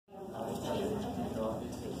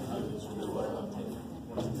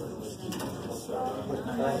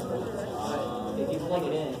If you plug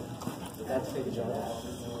it in, that's figured out.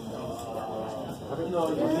 I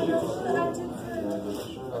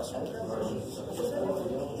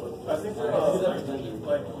think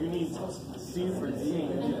like you need C for D.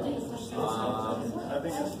 I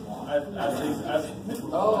think it's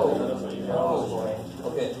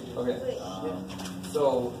Okay. So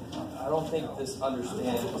I don't think this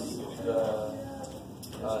understands the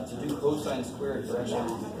to do cosine squared. You actually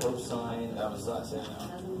do cosine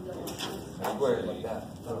squared like that.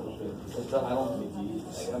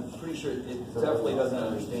 I'm pretty sure it definitely doesn't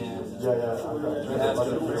understand. You have to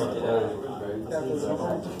print it out.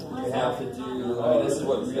 You have to do. I mean, this is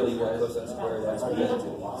what cosine squared actually is.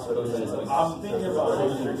 I'm thinking about it.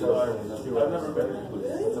 I've never been.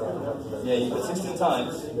 Yeah, you put 16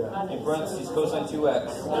 times in parentheses cosine 2x.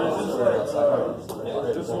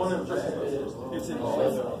 Just one of it's in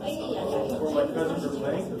for my cousins are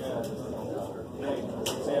playing.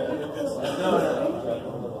 No.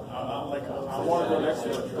 I want to go next to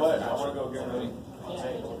it, but I want to go get ready.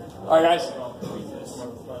 All right, guys.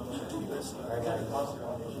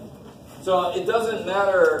 So it doesn't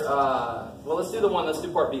matter. Well, let's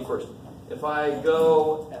do part B first. If I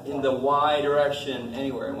go in the y direction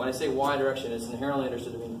anywhere, and when I say y direction, it's inherently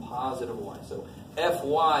understood to mean positive y. So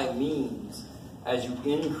Fy means as you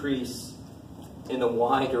increase in the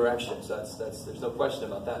y direction. So there's no question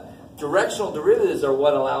about that. Directional derivatives are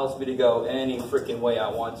what allows me to go any freaking way I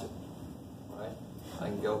want to. Right? I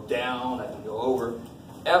can go down, I can go over.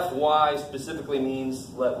 Fy specifically means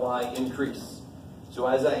let y increase. So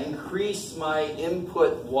as I increase my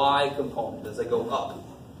input y component, as I go up,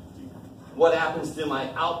 what happens to my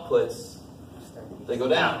outputs? They go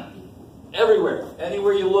down. Everywhere.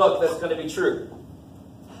 Anywhere you look, that's going to be true.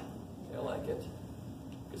 I like it.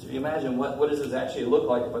 Because if you imagine, what does this actually look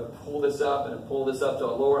like if I pull this up and I pull this up to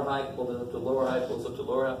a lower height, pull this up to a lower height, pull this up to a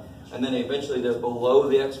lower height, and then eventually they're below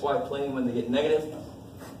the xy plane when they get negative?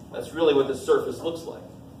 That's really what the surface looks like.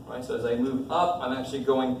 Right? So as I move up, I'm actually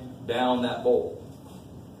going down that bowl.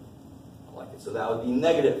 I like it. So that would be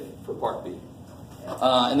negative for part B.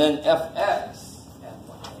 And then Fx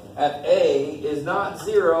at A is not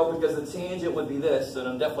 0 because the tangent would be this, so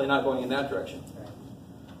I'm definitely not going in that direction.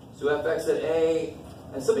 So Fx at A,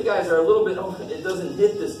 and some of you guys are a little bit, it doesn't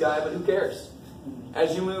hit this guy, but who cares?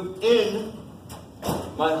 As you move in,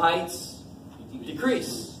 my heights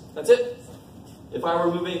decrease. That's it. If I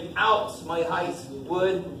were moving out, my heights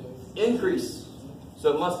would increase.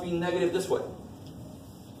 So it must be negative this way.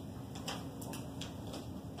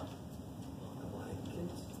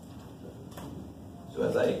 So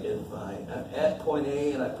as if I'm at point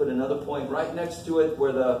A and I put another point right next to it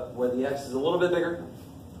where the x is a little bit bigger,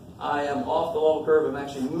 I am off the level curve. I'm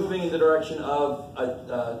actually moving in the direction of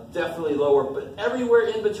definitely lower, but everywhere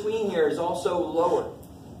in between here is also lower.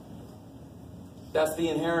 That's the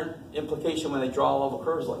inherent implication when they draw level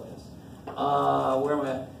curves like this. Where am I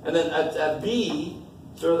at? And then at B,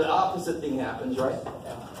 sort of the opposite thing happens, right?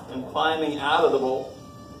 I'm climbing out of the bowl.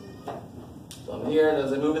 So I'm here, and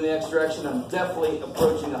as I move in the x direction, I'm definitely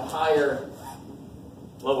approaching a higher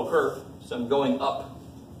level curve. So I'm going up.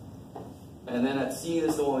 And then at C,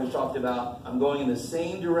 this is the one we talked about. I'm going in the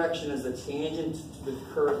same direction as the tangent to the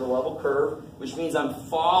curve, the level curve, which means I'm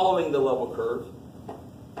following the level curve.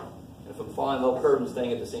 If I'm following the level curve, I'm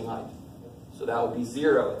staying at the same height. So that would be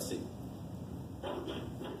 0 at C.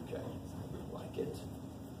 Okay, like it.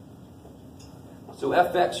 So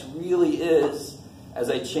Fx really is, as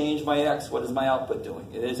I change my x, what is my output doing?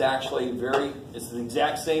 It is actually it's the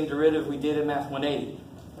exact same derivative we did in Math 180.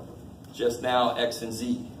 Just now x and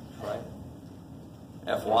z, right?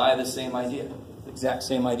 Fy, the same idea. Exact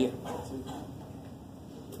same idea.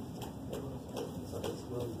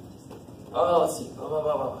 Oh, let's see.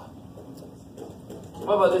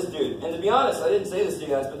 What about this dude? And to be honest, I didn't say this to you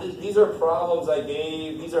guys, but these are problems I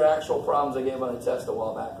gave. These are actual problems I gave on a test a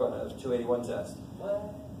while back, on a 281 test.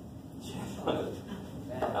 What?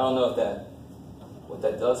 I don't know what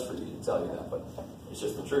that does for you to tell you that, but it's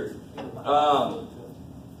just the truth.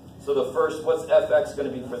 So the first, what's Fx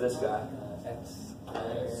going to be for this guy?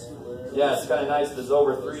 Yeah, it's kind of nice. There's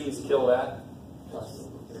over 3's kill that.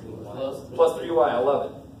 Plus 3y, I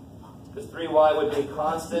love it. Because 3y would be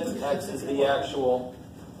constant, x is the actual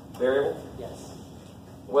variable. Yes.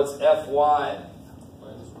 What's Fy?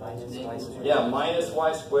 Minus y squared. Yeah, minus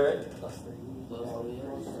y squared.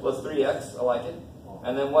 Plus 3x, I like it.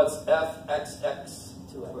 And then what's Fxx?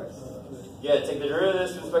 2x. Yeah, take the derivative of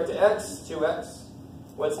this with respect to x, 2x.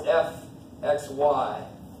 What's Fxy?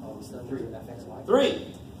 3. Fxy.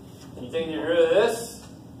 3. And you take the derivative of this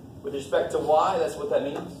with respect to y, that's what that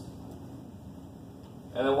means.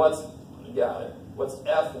 And then what's, you got it, what's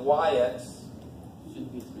fyx?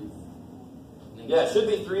 Should be 3. Yeah, it should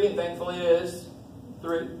be 3, and thankfully it is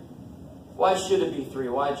 3. Why should it be 3?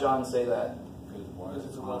 Why did John say that? Because y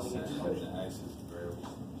is a constant and x is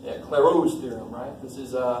variable. Yeah, Clairaut's theorem, right? This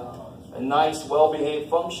is a nice, well-behaved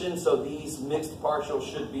function, so these mixed partials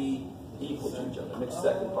should be equal to each other, mixed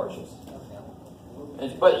second partials.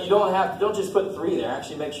 And, but you don't just put 3 there.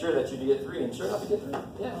 Actually make sure that you get 3, and sure enough you get 3.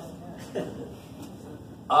 Yeah.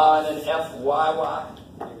 And then fyy.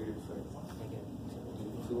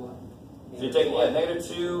 So you're taking, negative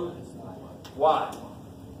 2y.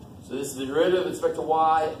 So this is the derivative with respect to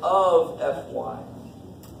y of fy.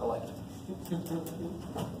 I like it.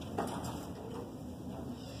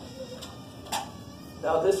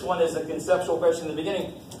 Now this one is a conceptual question in the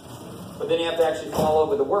beginning, but then you have to actually follow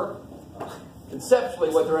with the work. Conceptually,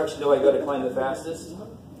 what direction do I go to climb the fastest?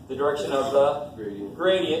 The direction of the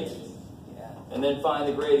gradient. And then find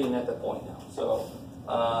the gradient at that point now. So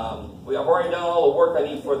we have already done all the work I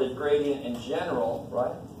need for the gradient in general,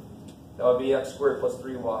 right? That would be x squared plus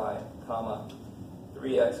 3y, comma,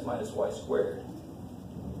 3x minus y squared.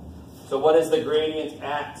 So what is the gradient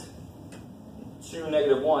at 2,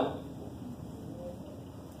 negative 1?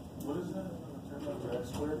 What is that? X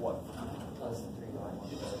squared? What? Plus 3y.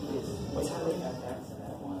 What's happening? Fx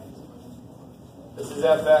and fy. This is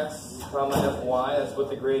fx, comma, fy. That's what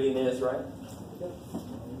the gradient is, right?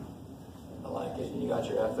 I like it. And you got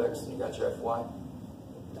your fx and you got your fy.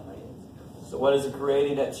 So what is the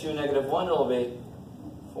gradient at 2, negative 1? It'll be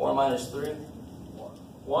 4 minus 3.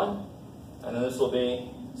 1. And then this will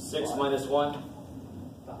be 6 minus 1.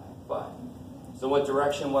 5. So what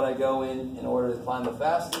direction would I go in order to climb the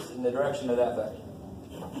fastest? In the direction of that vector.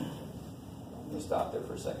 Let me stop there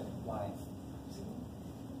for a second. Y.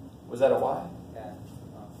 Was that a y? Yeah.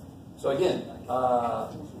 So again,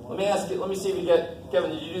 let me ask you. Let me see if you get. Kevin,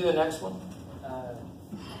 did you do the next one? No,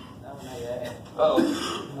 not yet. Oh.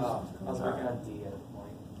 I was working on the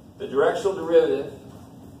point. The directional derivative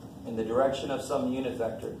in the direction of some unit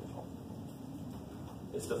vector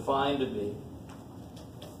is defined to be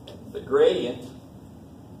the gradient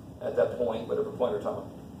at that point, whatever point we're talking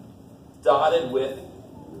about, dotted with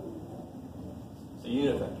the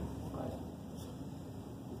unit vector. Right?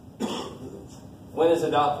 When is the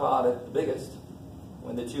dot product the biggest?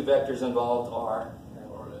 When the two vectors involved are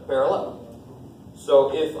parallel.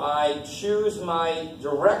 So if I choose my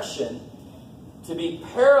direction to be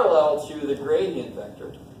parallel to the gradient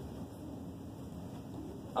vector,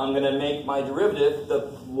 I'm going to make my derivative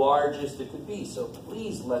the largest it could be. So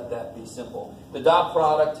please let that be simple. The dot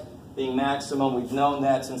product being maximum, we've known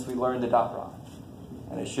that since we learned the dot product.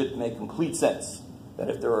 And it should make complete sense that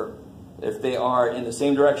if they are in the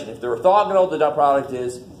same direction, if they're orthogonal, the dot product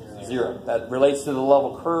is 0. That relates to the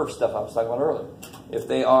level curve stuff I was talking about earlier. If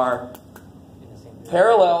they are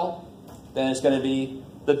parallel, then it's going to be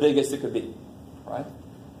the biggest it could be. Right?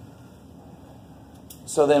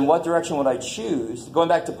 So then what direction would I choose? Going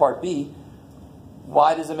back to part B,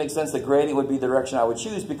 why does it make sense that gradient would be the direction I would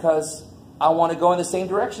choose? Because I want to go in the same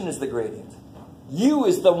direction as the gradient. U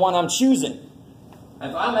is the one I'm choosing.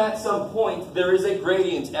 If I'm at some point, there is a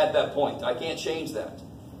gradient at that point. I can't change that.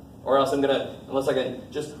 Or else I'm going to, unless I can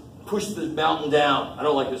just push the mountain down. I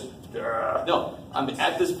don't like this. No, I'm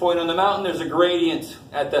at this point on the mountain, there's a gradient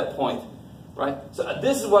at that point. Right? So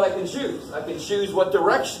this is what I can choose. I can choose what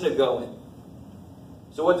direction to go in.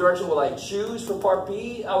 So what direction will I choose for part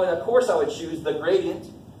B? Of course I would choose the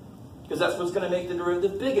gradient, because that's what's going to make the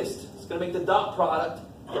derivative biggest. It's going to make the dot product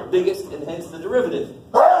the biggest, and hence the derivative.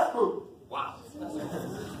 Wow.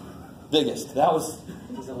 Biggest. That was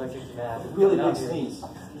He's allergic to math. really big sneeze.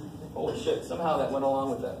 Holy shit. Somehow that went along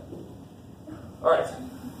with that. All right.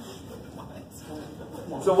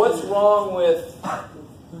 So what's wrong with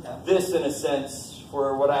this, in a sense,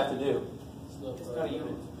 for what I have to do? It's not a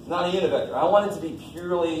unit. Not a unit vector. I want it to be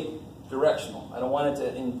purely directional. I don't want it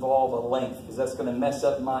to involve a length, because that's going to mess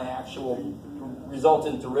up my actual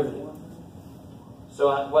resultant derivative. So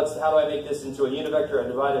how do I make this into a unit vector? I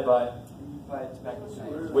divide it by,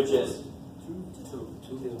 which is? 2.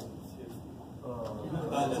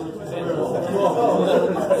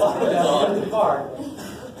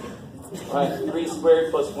 Right, 3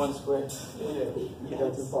 squared plus 1 squared.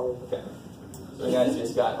 Okay. So you guys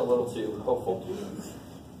just got a little too hopeful.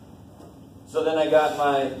 So then I got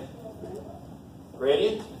my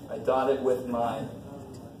gradient. I dot it with my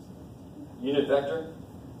unit vector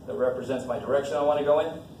that represents my direction I want to go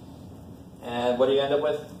in. And what do you end up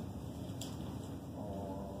with?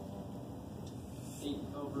 8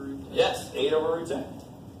 over root 10. Yes, 8 over root 10.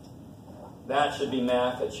 That should be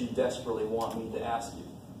math that you desperately want me to ask you.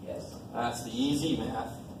 Yes. That's the easy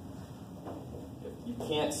math. If you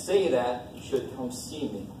can't say that, you should come see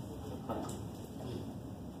me.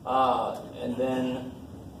 And then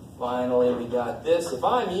finally we got this. If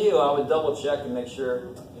I'm you, I would double check and make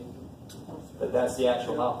sure that that's the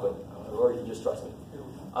actual output. Or you can just trust me.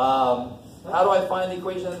 How do I find the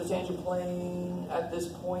equation of the tangent plane at this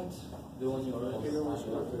point?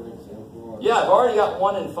 Yeah, I've already got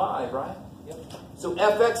 1 and 5, right? Yep. So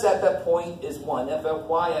fx at that point is 1.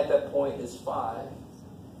 Fy at that point is 5.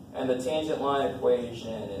 And the tangent line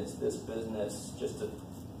equation is this business, just to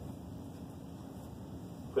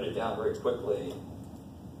put it down very quickly.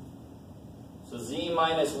 So z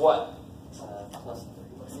minus what? Plus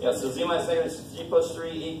 3. Yeah, so z minus negative z plus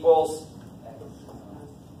 3 equals,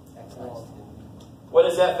 X minus 2. what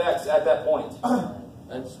is fx at that point?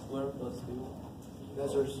 X squared plus 2. You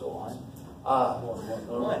guys are so on.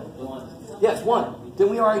 1. Yes, 1. Did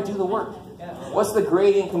we already do the work? Yeah. What's the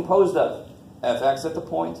gradient composed of? Fx at the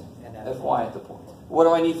point, And Fy at the point. What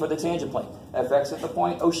do I need for the tangent plane? Fx at the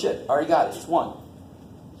point, oh shit, already got it, it's 1.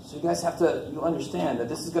 So you guys have to, you understand that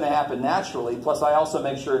this is going to happen naturally, plus I also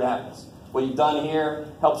make sure it happens. What you've done here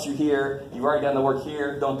helps you here, you've already done the work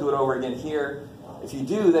here, don't do it over again here. If you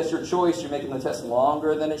do, that's your choice, you're making the test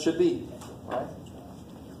longer than it should be. Right?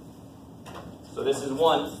 So this is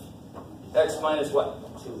 1, x minus what?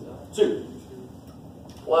 2.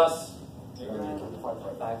 Plus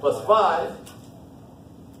 5,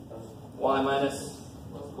 y minus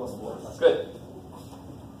plus 4. Good.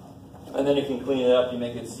 And then you can clean it up. You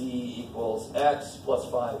make it z equals x plus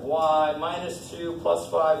 5y minus 2 plus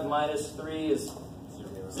 5 minus 3 is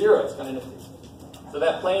 0. It's kind of nifty. So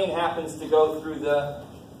that plane happens to go through the.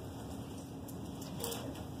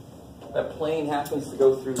 That plane happens to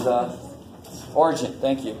go through the origin.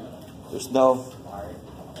 Thank you. There's no.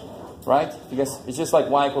 Right? Because it's just like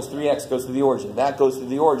y equals 3x goes through the origin. That goes through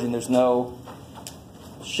the origin. There's no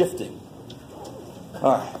shifting.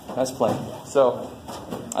 All right, that's plain. So,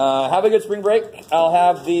 have a good spring break. I'll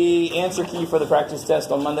have the answer key for the practice test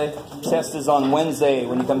on Monday. Test is on Wednesday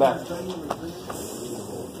when you come back.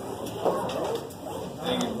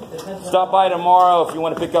 Stop by tomorrow if you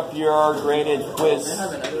want to pick up your graded quiz.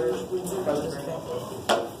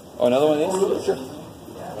 Oh, another one of these? Sure.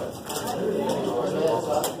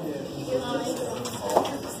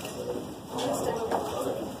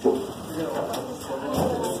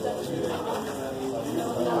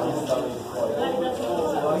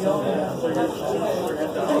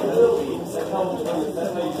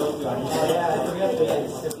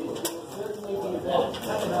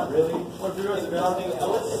 Really?